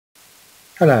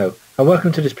Hello, and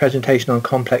welcome to this presentation on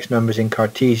complex numbers in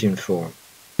Cartesian form.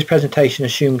 This presentation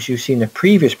assumes you've seen a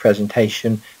previous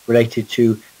presentation related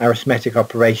to arithmetic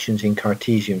operations in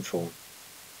Cartesian form.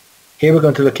 Here we're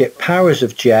going to look at powers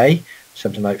of j,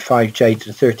 something like 5j to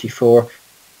the 34,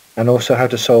 and also how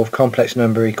to solve complex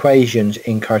number equations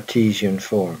in Cartesian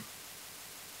form.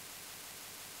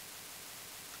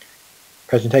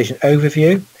 Presentation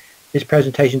overview. This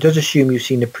presentation does assume you've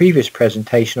seen the previous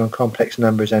presentation on complex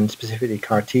numbers and specifically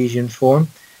Cartesian form,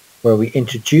 where we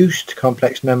introduced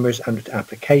complex numbers and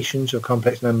applications of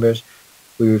complex numbers.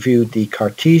 We reviewed the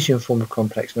Cartesian form of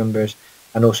complex numbers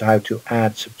and also how to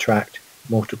add, subtract,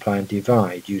 multiply and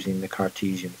divide using the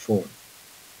Cartesian form.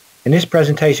 In this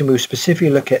presentation we will specifically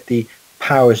look at the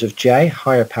powers of j,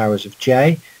 higher powers of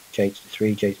j to the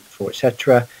 3, j to the 4,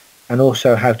 etc., and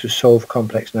also how to solve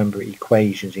complex number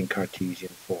equations in Cartesian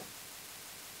form.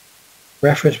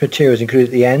 Reference materials included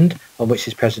at the end on which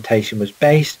this presentation was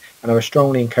based, and I would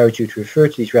strongly encourage you to refer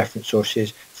to these reference sources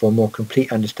for a more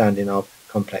complete understanding of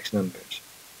complex numbers.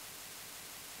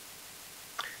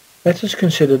 Let us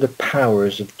consider the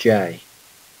powers of j.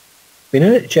 We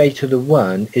know that j to the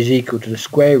 1 is equal to the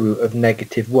square root of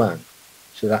 -1,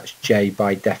 so that's j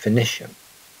by definition.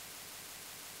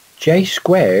 J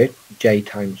squared, j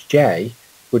times j,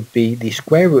 would be the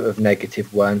square root of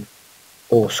 -1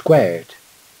 all squared.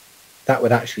 That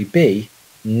would actually be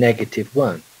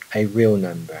 -1, a real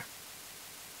number.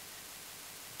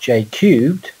 J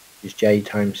cubed is j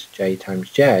times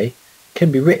j,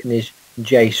 can be written as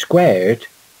j squared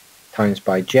times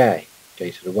by j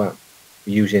to the 1.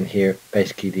 We're using here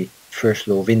basically the first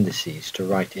law of indices to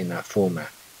write it in that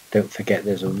format. Don't forget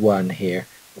there's a 1 here,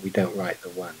 but we don't write the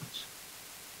 1s.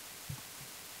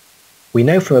 We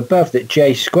know from above that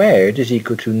j squared is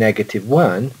equal to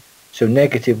 -1, so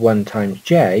 -1 times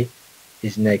j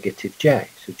is -j,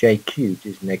 so j cubed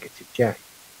is -j.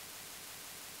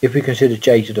 If we consider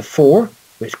j to the 4,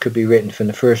 which could be written from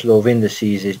the first law of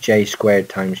indices as j squared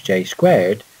times j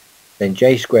squared, then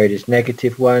j squared is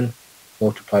 -1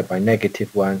 multiplied by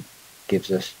 -1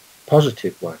 gives us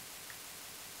 +1,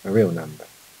 a real number.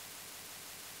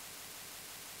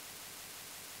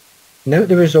 Note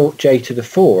the result j to the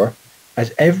 4,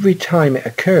 as every time it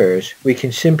occurs we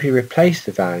can simply replace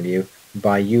the value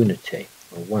by unity,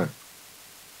 or 1.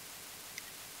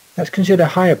 Let's consider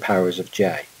higher powers of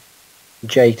j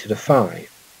to the 5.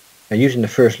 Now using the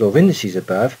first law of indices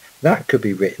above, that could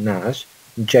be written as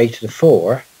j to the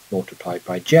 4 multiplied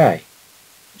by j,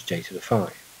 that's j to the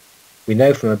 5. We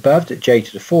know from above that j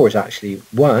to the 4 is actually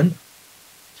 1,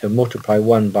 so multiply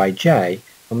 1 by j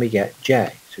and we get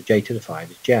j, so j to the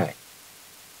 5 is j.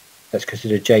 Let's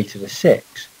consider j to the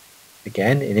 6.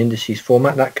 Again, in indices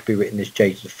format that could be written as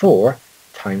j to the 4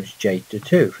 times j to the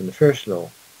 2 from the first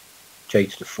law. J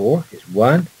to the 4 is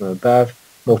 1 from above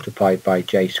multiplied by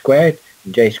j squared,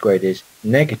 and j squared is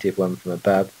 -1 from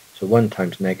above, so 1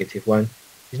 times -1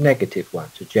 is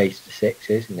 -1, so j to the 6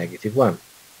 is -1.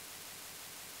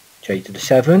 J to the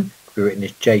 7 could be written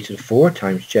as j to the 4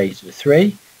 times j to the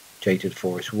 3, j to the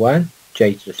 4 is 1,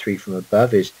 j to the 3 from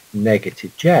above is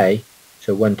 -j,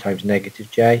 so 1 times -j is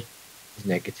 -j,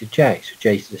 so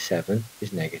j to the 7 is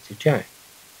 -j.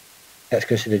 Let's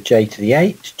consider j to the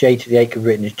 8. J to the 8 could be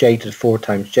written as j to the 4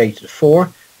 times j to the 4,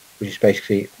 which is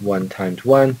basically 1 times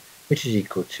 1, which is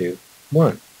equal to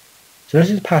 1. So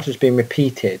notice the pattern's been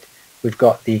repeated. We've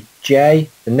got the j,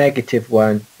 the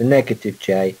 -1, the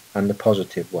 -j, and the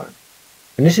 +1.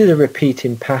 And this is a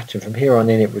repeating pattern. From here on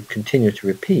in it would continue to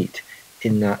repeat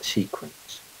in that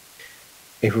sequence.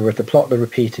 If we were to plot the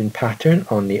repeating pattern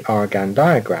on the Argand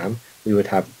diagram, we would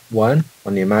have 1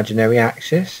 on the imaginary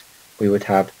axis, we would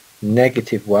have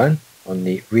 -1 on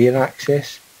the real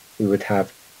axis, we would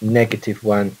have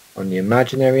 -1 on the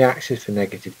imaginary axis for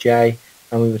 -j,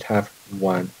 and we would have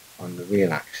 1 on the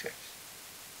real axis.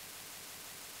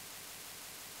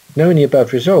 Knowing the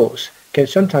above results can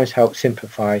sometimes help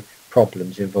simplify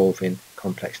problems involving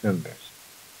complex numbers.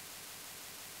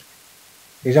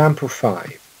 Example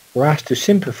 5. We're asked to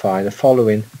simplify the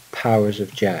following powers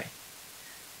of j.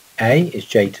 A is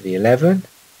j to the 11,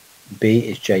 B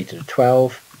is j to the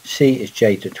 12, C is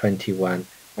j to the 21,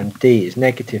 and D is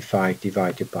 -5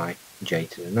 divided by j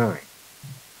to the 9.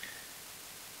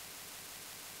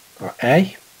 For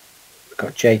A, we've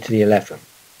got j to the 11.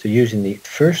 So using the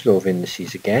first law of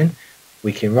indices again,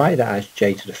 we can write that as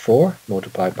j to the 4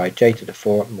 multiplied by j to the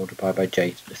 4 multiplied by j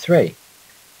to the 3.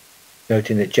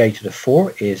 Noting that j to the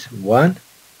 4 is 1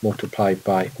 multiplied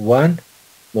by 1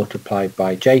 multiplied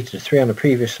by j to the 3 on the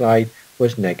previous slide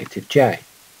was -j.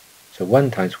 So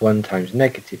 1 times -j is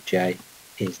 -j.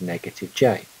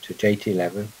 So j to the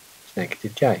 11 is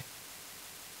 -j.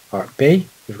 Part B,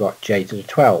 we've got j to the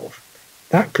 12.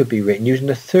 That could be written using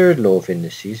the third law of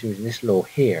indices, using this law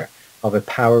here, of a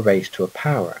power raised to a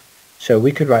power. So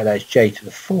we could write that as j to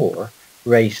the 4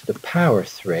 raised to the power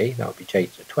 3, that would be j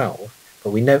to the 12,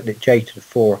 but we note that j to the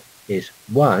 4 is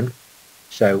 1,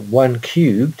 so 1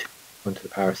 cubed, 1 to the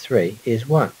power 3, is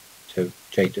 1, so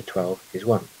j to the 12 is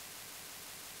 1.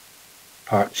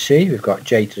 Part C, we've got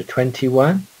j to the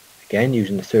 21. Again,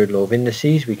 using the third law of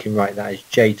indices, we can write that as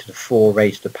j to the 4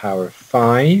 raised to the power of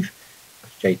 5.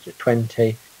 That's j to the 20.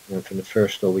 And then from the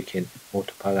first law, we can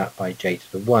multiply that by j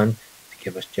to the 1 to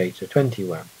give us j to the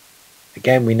 21.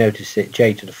 Again, we notice that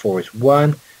j to the 4 is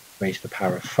 1 raised to the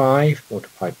power of 5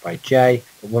 multiplied by j.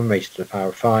 But 1 raised to the power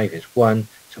of 5 is 1,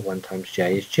 so 1 times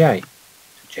j is j.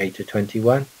 So j to the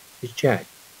 21 is j.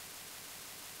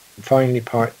 And finally,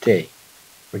 part D.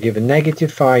 We're given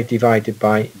negative 5 divided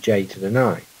by j to the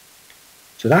 9.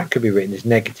 So that could be written as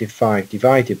negative 5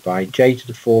 divided by j to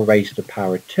the 4 raised to the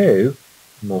power 2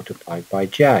 multiplied by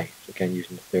j. So again,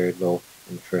 using the third law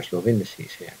and the first law of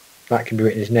indices here. That can be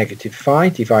written as negative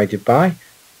 5 divided by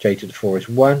j to the 4 is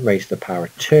 1 raised to the power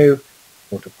 2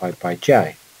 multiplied by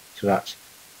j. So that's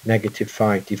negative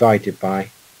 5 divided by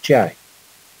j.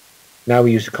 Now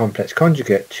we use the complex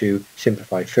conjugate to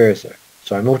simplify further.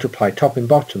 So I multiply top and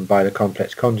bottom by the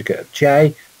complex conjugate of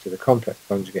j, so the complex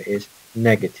conjugate is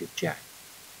negative j.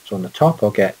 So on the top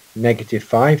I'll get negative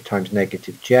 5 times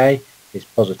negative j is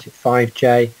positive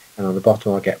 5j, and on the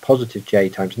bottom I'll get positive j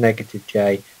times negative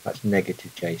j, that's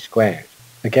negative j squared.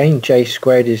 Again, j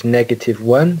squared is negative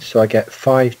 1, so I get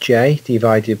 5j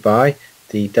divided by,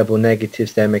 the double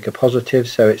negatives there make a positive,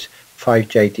 so it's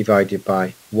 5j divided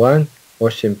by 1,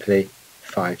 or simply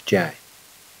 5j.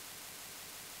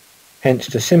 Hence,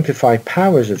 to simplify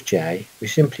powers of j, we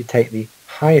simply take the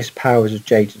highest powers of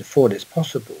j to the 4 that's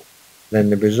possible.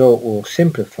 Then the result will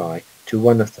simplify to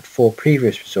one of the 4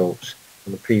 previous results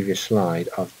on the previous slide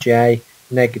of j,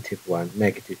 negative 1,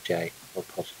 negative j, or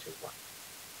positive 1.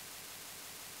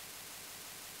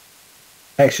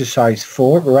 Exercise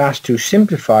 4, we're asked to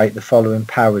simplify the following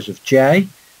powers of j.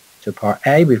 So part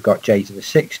A, we've got j to the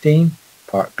 16,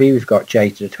 part B, we've got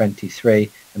j to the 23,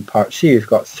 and part C, we've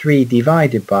got 3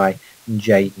 divided by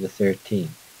j to the 13.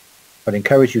 I'd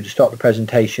encourage you to stop the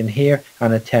presentation here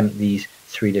and attempt these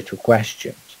 3 little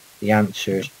questions. The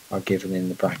answers are given in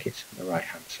the brackets on the right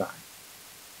hand side.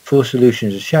 Full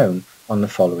solutions are shown on the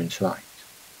following slides.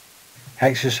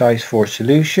 Exercise 4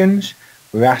 solutions.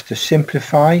 We're asked to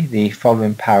simplify the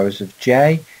following powers of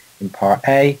j. In part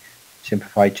A,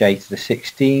 simplify j to the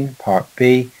 16, part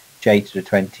B, j to the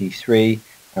 23,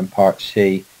 and part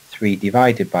C, 3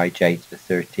 divided by j to the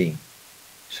 13.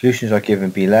 Solutions are given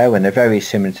below and they're very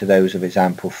similar to those of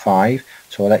example 5,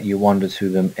 so I'll let you wander through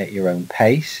them at your own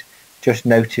pace. Just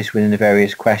notice within the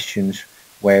various questions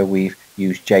where we've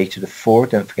used j to the 4,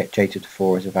 don't forget j to the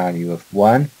 4 is a value of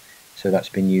 1, so that's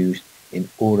been used in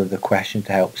all of the questions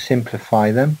to help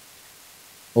simplify them.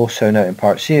 Also note in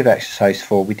part C of exercise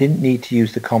 4, we didn't need to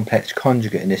use the complex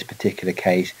conjugate in this particular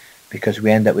case because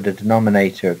we end up with a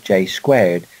denominator of j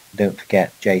squared. Don't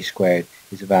forget j squared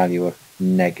is a value of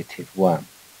negative 1.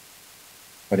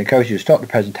 I'd encourage you to stop the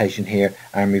presentation here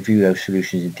and review those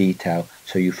solutions in detail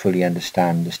so you fully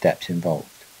understand the steps involved.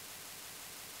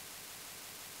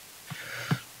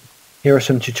 Here are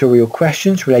some tutorial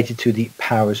questions related to the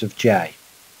powers of j.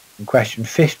 In question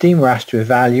 15, we're asked to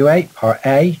evaluate part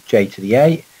A, j to the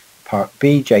 8, part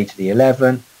B, j to the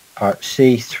 11, part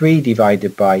C, 3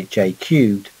 divided by j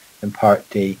cubed, and part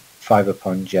D, 5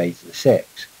 upon j to the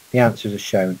 6. The answers are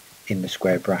shown in the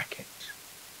square brackets.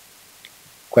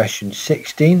 Question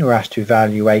 16, we're asked to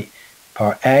evaluate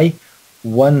part A,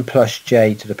 1 plus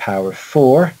j to the power of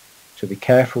 4. So be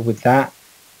careful with that.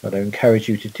 What I encourage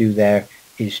you to do there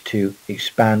is to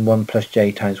expand 1 plus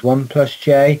j times 1 plus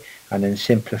j and then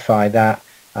simplify that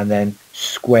and then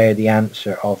square the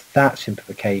answer of that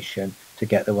simplification to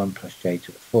get the 1 plus j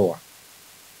to the 4.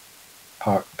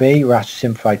 Part B, we're asked to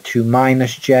simplify 2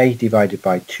 minus j divided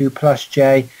by 2 plus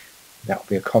j. That will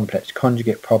be a complex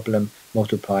conjugate problem,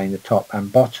 multiplying the top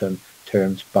and bottom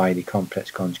terms by the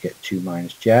complex conjugate 2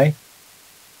 minus j.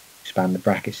 Expand the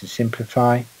brackets and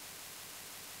simplify.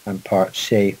 And part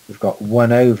C, we've got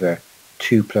 1 over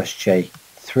 2 plus j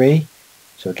 3.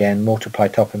 So again, multiply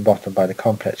top and bottom by the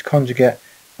complex conjugate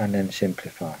and then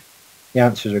simplify. The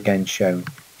answers are again shown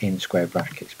in square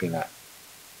brackets below.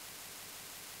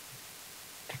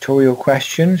 Tutorial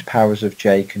questions, powers of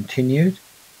j continued.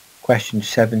 Question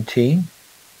 17,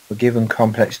 we're given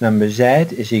complex number z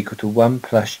is equal to 1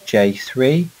 plus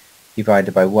j3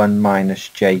 divided by 1 minus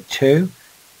j2.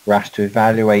 We're asked to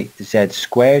evaluate z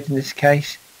squared in this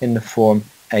case in the form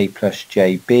a plus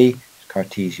jb is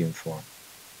Cartesian form.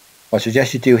 What I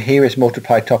suggest you do here is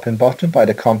multiply top and bottom by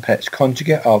the complex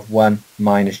conjugate of 1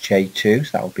 minus j2,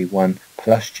 so that will be 1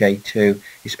 plus j2,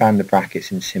 expand the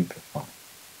brackets and simplify.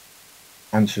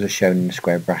 Answers are shown in the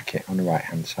square bracket on the right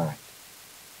hand side.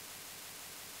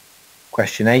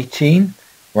 Question 18,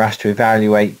 we're asked to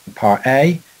evaluate part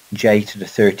A, j to the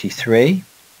 33.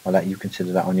 I'll let you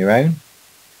consider that on your own.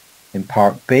 In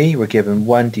part B, we're given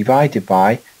 1 divided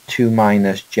by 2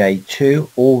 minus j2,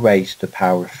 all raised to the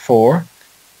power of 4.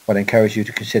 What I encourage you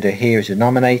to consider here is the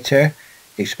denominator.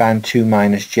 Expand 2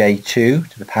 minus j2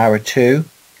 to the power 2,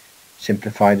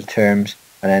 simplify the terms,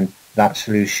 and then that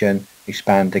solution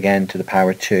expand again to the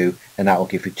power 2, and that will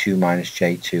give you 2 minus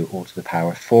j2 all to the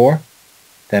power 4.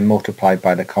 Then multiply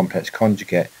by the complex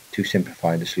conjugate to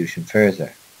simplify the solution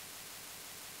further.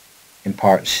 In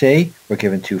part C, we're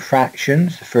given two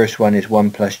fractions. The first one is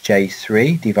 1 plus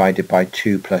j3 divided by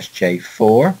 2 plus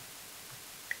j4.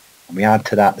 And we add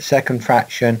to that the second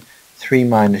fraction, 3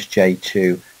 minus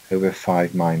j2 over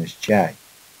 5 minus j.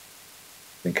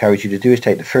 What I encourage you to do is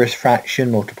take the first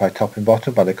fraction, multiply top and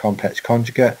bottom by the complex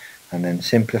conjugate, and then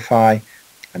simplify.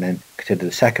 And then consider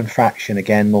the second fraction,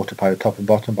 again multiply the top and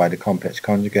bottom by the complex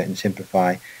conjugate and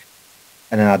simplify.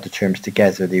 And then add the terms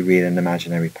together, the real and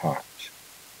imaginary parts.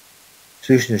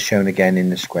 Solution is shown again in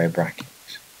the square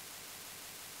brackets.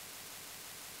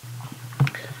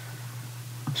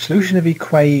 Solution of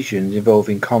equations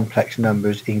involving complex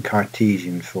numbers in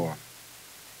Cartesian form.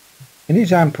 In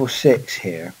example 6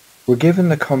 here, we're given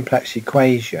the complex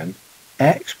equation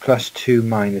x plus 2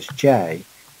 minus j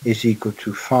is equal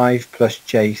to 5 plus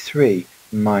j3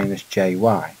 minus jy.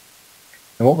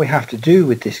 And what we have to do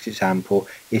with this example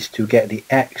is to get the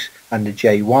x and the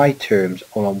jy terms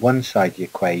all on one side of the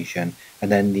equation,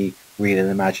 and then the real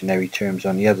and imaginary terms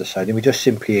on the other side. And we just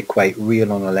simply equate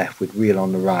real on the left with real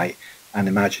on the right, and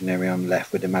imaginary on the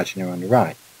left with imaginary on the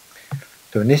right.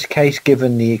 So in this case,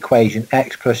 given the equation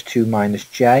x plus 2 minus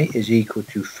j is equal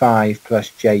to 5 plus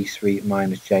j3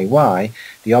 minus jy,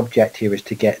 the object here is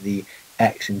to get the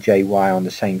x and jy on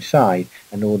the same side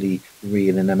and all the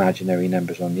real and imaginary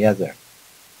numbers on the other.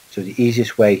 So the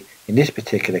easiest way in this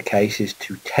particular case is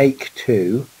to take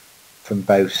 2 from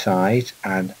both sides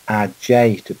and add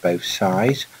j to both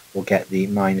sides. We'll get the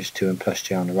minus 2 and plus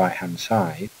j on the right hand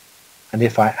side. And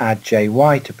if I add jy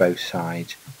to both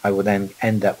sides, I will then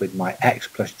end up with my x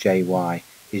plus jy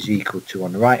is equal to,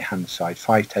 on the right hand side,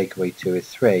 5 take away 2 is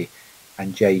 3,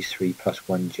 and j3 plus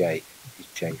 1j is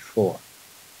j4.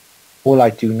 All I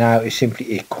do now is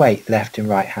simply equate left and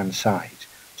right hand sides.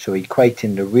 So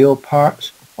equating the real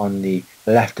parts on the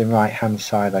left and right hand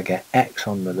side, I get x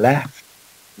on the left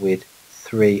with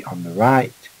 3 on the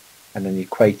right, and then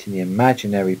equating the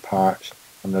imaginary parts,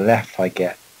 on the left I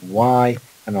get y,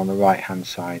 and on the right hand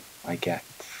side I get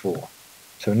 4.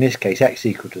 So in this case x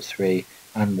is equal to 3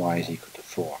 and y is equal to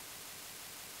 4.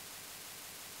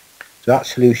 So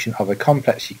that's solution of a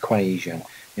complex equation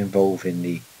involving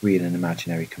the real and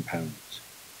imaginary components.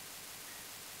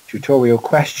 Tutorial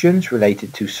questions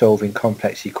related to solving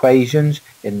complex equations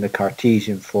in the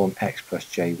Cartesian form x plus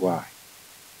jy.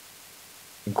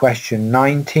 In question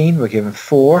 19 we're given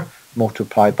 4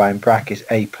 multiplied by in brackets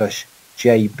a plus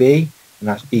jb, and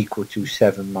that's equal to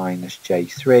 7 minus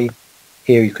j3.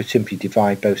 Here you could simply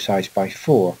divide both sides by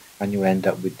 4 and you'll end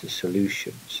up with the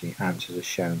solution. So the answers are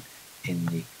shown in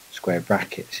the square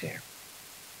brackets here.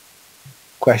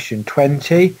 Question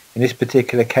 20, in this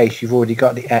particular case you've already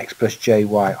got the x plus jy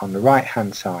on the right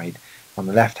hand side. On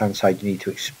the left hand side you need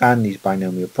to expand these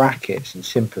binomial brackets and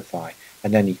simplify,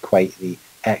 and then equate the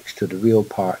x to the real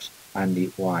parts and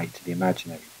the y to the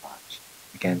imaginary parts.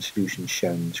 Again, solutions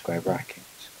shown in the square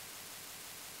brackets.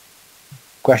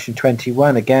 Question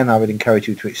 21, again I would encourage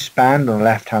you to expand on the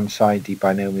left hand side the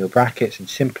binomial brackets and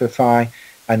simplify,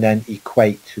 and then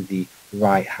equate to the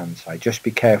right hand side. Just be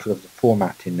careful of the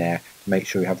formatting there to make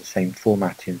sure you have the same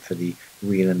formatting for the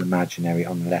real and imaginary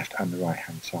on the left and the right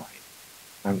hand side.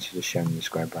 Answers are shown in the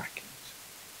square brackets.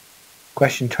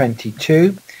 Question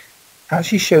 22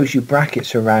 actually shows you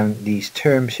brackets around these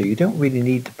terms here. You don't really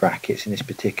need the brackets in this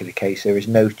particular case. There is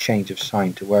no change of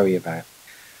sign to worry about.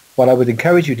 What I would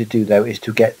encourage you to do though is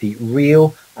to get the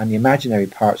real and the imaginary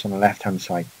parts on the left hand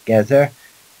side together,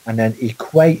 and then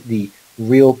equate the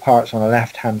real parts on the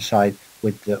left hand side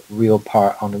with the real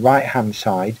part on the right hand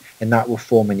side, and that will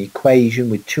form an equation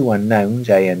with two unknowns,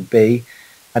 a and b,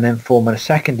 and then form a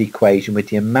second equation with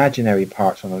the imaginary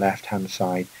parts on the left hand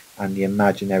side and the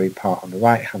imaginary part on the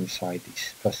right hand side,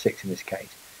 plus 6 in this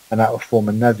case, and that will form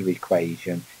another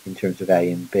equation in terms of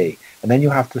a and b. And then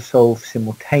you'll have to solve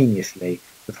simultaneously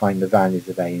to find the values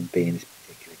of a and b in this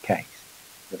particular case.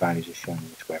 The values are shown in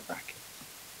the square brackets.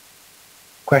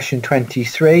 Question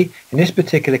 23. In this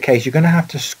particular case, you're going to have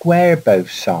to square both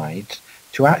sides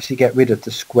to actually get rid of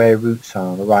the square root sign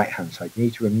on the right hand side. You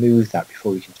need to remove that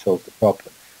before you can solve the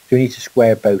problem. So you need to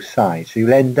square both sides. So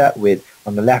you'll end up with,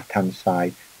 on the left hand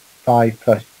side, 5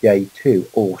 plus j2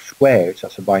 all squared. So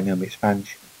that's a binomial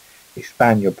expansion.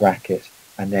 Expand your brackets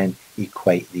and then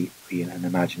equate the real and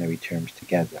imaginary terms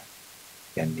together.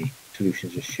 Again, the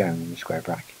solutions are shown in the square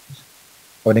brackets.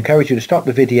 I would encourage you to stop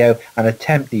the video and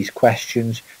attempt these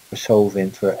questions for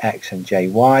solving for x and jy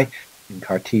in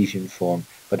Cartesian form,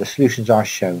 but the solutions are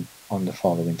shown on the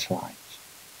following slides.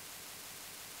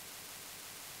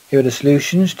 Here are the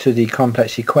solutions to the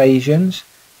complex equations.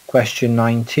 Question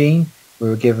 19, we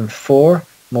were given 4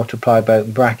 multiplied by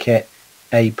open bracket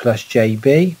a plus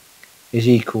jb is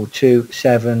equal to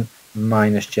 7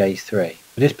 minus j3.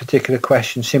 For this particular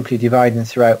question, simply dividing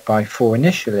throughout by 4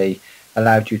 initially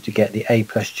allowed you to get the a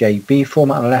plus jb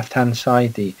format on the left hand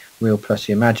side, the real plus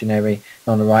the imaginary, and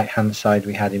on the right hand side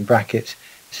we had in brackets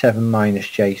 7 minus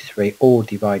j3 all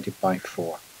divided by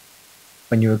 4.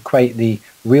 When you equate the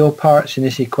real parts in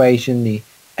this equation, the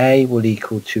a will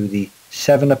equal to the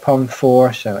 7 upon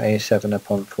 4, so a is 7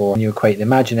 upon 4. When you equate the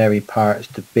imaginary parts,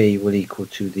 the b will equal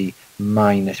to the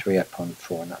minus 3 upon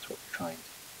 4, and that's what we find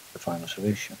the final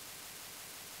solution.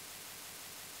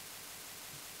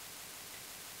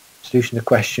 Solution to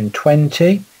question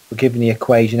 20, we're given the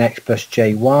equation x plus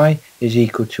jy is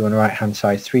equal to, on the right hand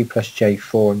side, 3 plus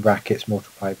j4 in brackets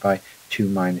multiplied by 2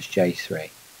 minus j3.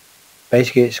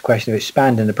 Basically it's a question of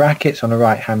expanding the brackets on the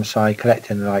right hand side,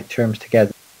 collecting the like terms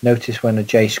together. Notice when a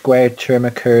j squared term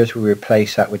occurs, we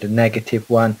replace that with a negative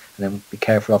one, and then be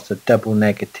careful of the double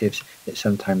negatives that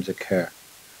sometimes occur.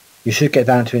 You should get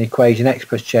down to an equation x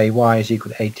plus jy is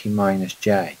equal to 18 minus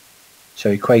j.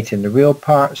 So equating the real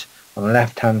parts, on the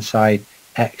left hand side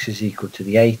x is equal to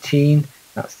the 18,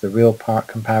 that's the real part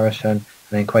comparison, and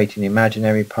then equating the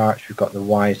imaginary parts we've got the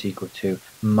y is equal to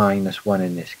minus 1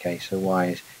 in this case, so y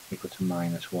is equal to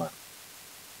minus 1.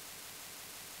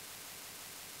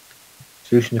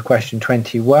 Solution to question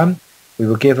 21, we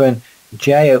were given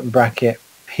j open bracket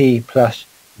p plus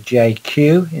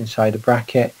jq inside a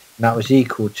bracket, and that was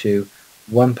equal to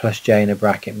 1 plus j in a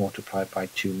bracket multiplied by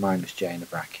 2 minus j in a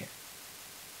bracket.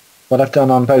 What I've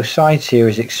done on both sides here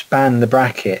is expand the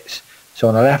brackets. So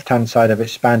on the left hand side I've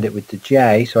expanded with the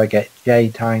j, so I get j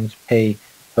times p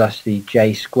plus the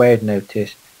j squared,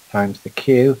 notice, times the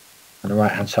q. On the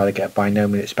right hand side I get a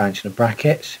binomial expansion of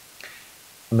brackets.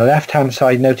 On the left hand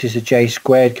side, notice the j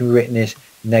squared can be written as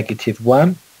negative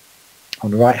 1.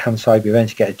 On the right hand side we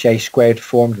eventually get a j squared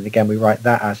formed, and again we write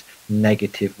that as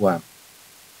negative 1.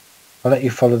 I'll let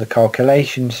you follow the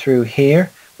calculations through here.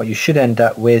 What you should end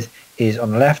up with is,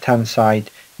 on the left hand side,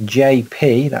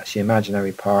 jp, that's the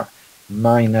imaginary part,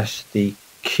 minus the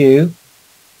q,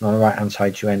 and on the right hand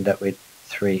side you end up with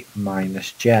 3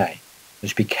 minus j.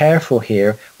 Just be careful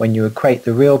here, when you equate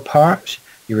the real parts,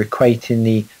 you're equating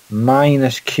the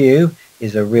minus q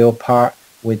is a real part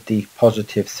with the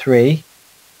positive 3,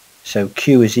 so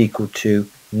q is equal to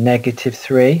negative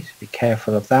 3, so be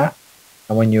careful of that.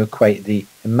 And when you equate the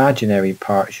imaginary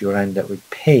parts, you'll end up with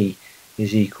p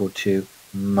is equal to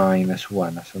minus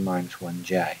 1, that's a minus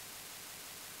 1j. So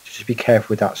just be careful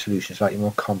with that solution, it's slightly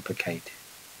more complicated.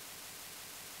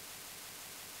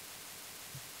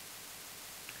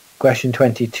 Question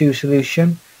 22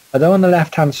 solution. Although on the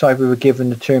left hand side we were given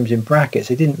the terms in brackets,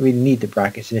 they didn't really need the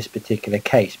brackets in this particular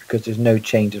case because there's no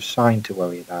change of sign to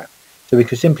worry about. So we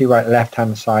could simply write the left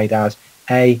hand side as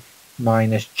a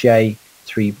minus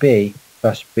j3b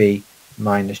plus b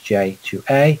minus j to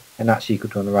a, and that's equal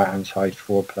to, on the right hand side,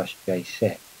 4 plus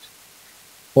j6.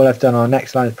 All I've done on the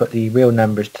next line is put the real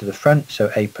numbers to the front, so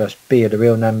a plus b are the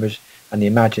real numbers and the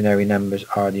imaginary numbers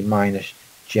are the minus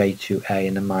j to a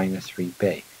and the minus 3b,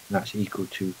 and that's equal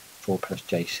to 4 plus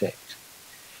j6.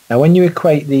 Now when you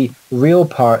equate the real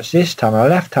parts this time on the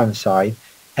left hand side,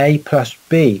 a plus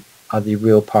b are the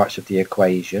real parts of the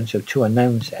equation, so 2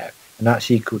 unknowns there, and that's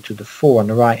equal to the 4 on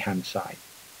the right hand side.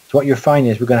 So what you're finding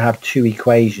is we're going to have 2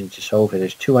 equations to solve it.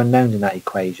 There's 2 unknowns in that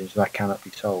equation, so that cannot be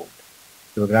solved.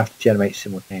 So we're going to have to generate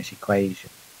simultaneous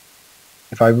equations.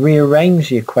 If I rearrange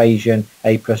the equation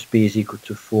a plus b is equal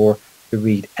to 4 to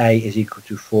read a is equal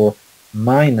to 4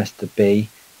 minus the b,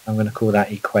 I'm going to call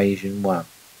that equation 1.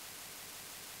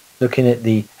 Looking at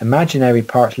the imaginary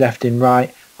parts left and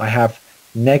right, I have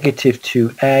negative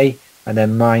 2a and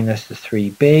then minus the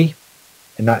 3b,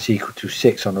 and that's equal to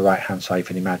 6 on the right hand side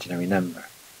for the imaginary number.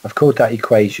 I've called that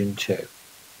equation 2.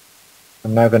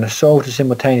 I'm now going to solve the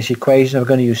simultaneous equation. I'm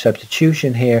going to use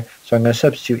substitution here, so I'm going to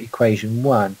substitute equation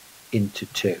 1 into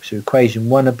 2. So equation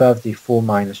 1 above the 4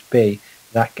 minus b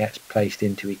that gets placed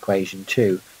into equation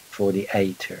 2 for the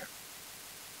a term.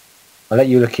 I'll let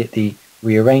you look at the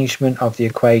rearrangement of the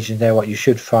equation there. What you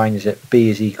should find is that b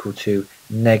is equal to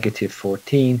negative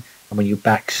 14, and when you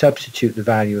back substitute the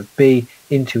value of b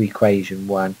into equation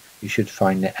 1, you should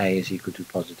find that a is equal to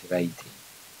positive 18.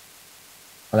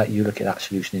 I'll let you look at that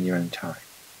solution in your own time.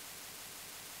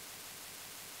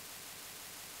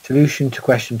 Solution to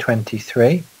question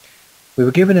 23. We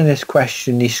were given in this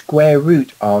question the square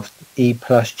root of e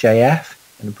plus jf,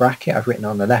 in a bracket I've written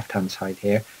on the left hand side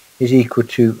here, is equal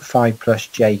to 5 plus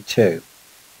j2.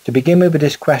 To begin with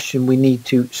this question, we need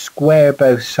to square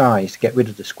both sides to get rid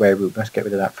of the square root. Let's get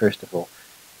rid of that first of all.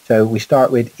 So we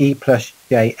start with e plus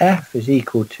jf is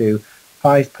equal to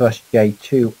 5 plus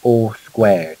j2 all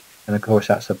squared. And of course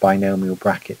that's a binomial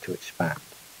bracket to expand.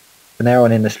 From there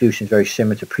on in, the solution is very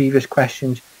similar to previous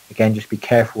questions. Again, just be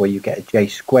careful where you get a j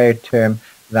squared term.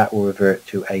 That will revert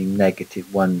to a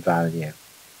negative 1 value.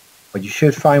 What you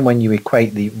should find when you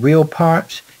equate the real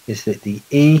parts is that the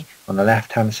e on the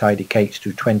left hand side equates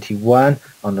to 21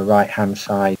 on the right hand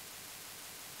side,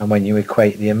 and when you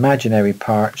equate the imaginary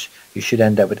parts you should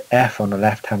end up with f on the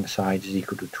left hand side is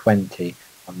equal to 20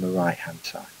 on the right hand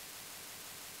side.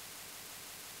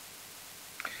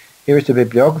 Here is the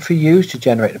bibliography used to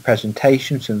generate the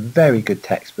presentation. Some very good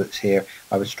textbooks here.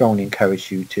 I would strongly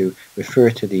encourage you to refer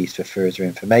to these for further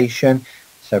information.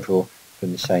 Several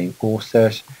from the same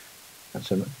authors, and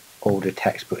some older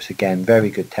textbooks, again very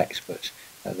good textbooks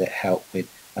that help with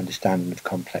understanding of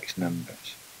complex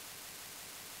numbers.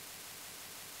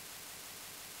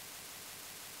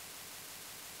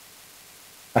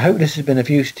 I hope this has been of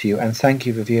use to you, and thank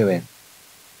you for viewing.